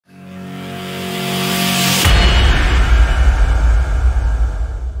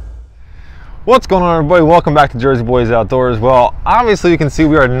What's going on, everybody? Welcome back to Jersey Boys Outdoors. Well, obviously you can see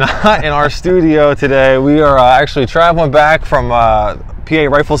we are not in our studio today. We are actually traveling back from PA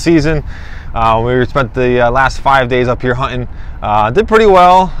rifle season. We spent the last 5 days up here hunting. Did pretty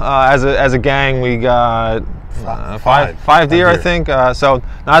well as a gang. We got five deer, I think. So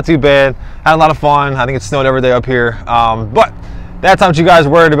not too bad. Had a lot of fun. I think it snowed every day up here. But that's not what you guys are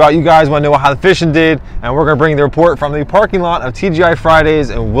worried about. You guys want to know how the fishing did, and we're going to bring the report from the parking lot of TGI Fridays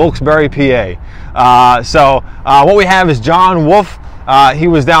in Wilkes-Barre, PA. So what we have is John Wolf. He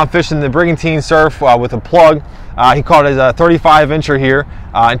was down fishing the Brigantine Surf with a plug. He caught his 35-incher here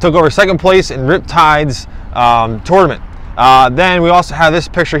and took over second place in Riptide's tournament. Then we also have this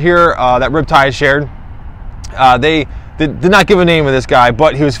picture here that Riptide shared. They did not give a name of this guy,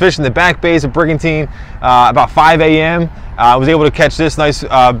 but he was fishing the back bays of Brigantine about 5 a.m. Was able to catch this nice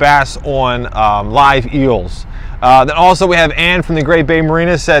bass on live eels. Then also we have Ann from the Great Bay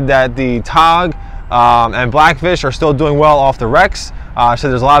Marina said that the Tog and Blackfish are still doing well off the wrecks. She said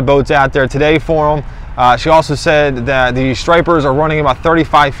there's a lot of boats out there today for them. She also said that the stripers are running about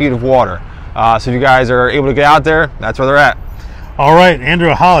 35 feet of water. So if you guys are able to get out there, that's where they're at. All right, Andrew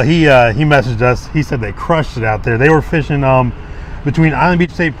Holla, he messaged us. He said they crushed it out there. They were fishing between Island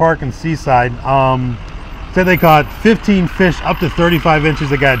Beach State Park and Seaside. Said they caught 15 fish up to 35 inches.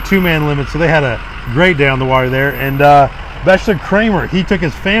 They got a 2-man limit, so they had a great day on the water there. And Bachelor Kramer, he took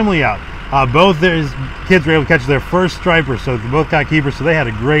his family out. Both his kids were able to catch their first striper, so they both got keepers, so they had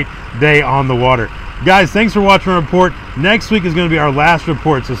a great day on the water. Guys, thanks for watching our report. Next week is going to be our last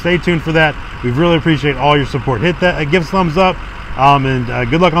report, so stay tuned for that. We really appreciate all your support. Hit that, give us a thumbs up, and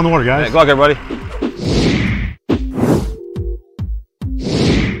good luck on the water, guys. Good luck, everybody.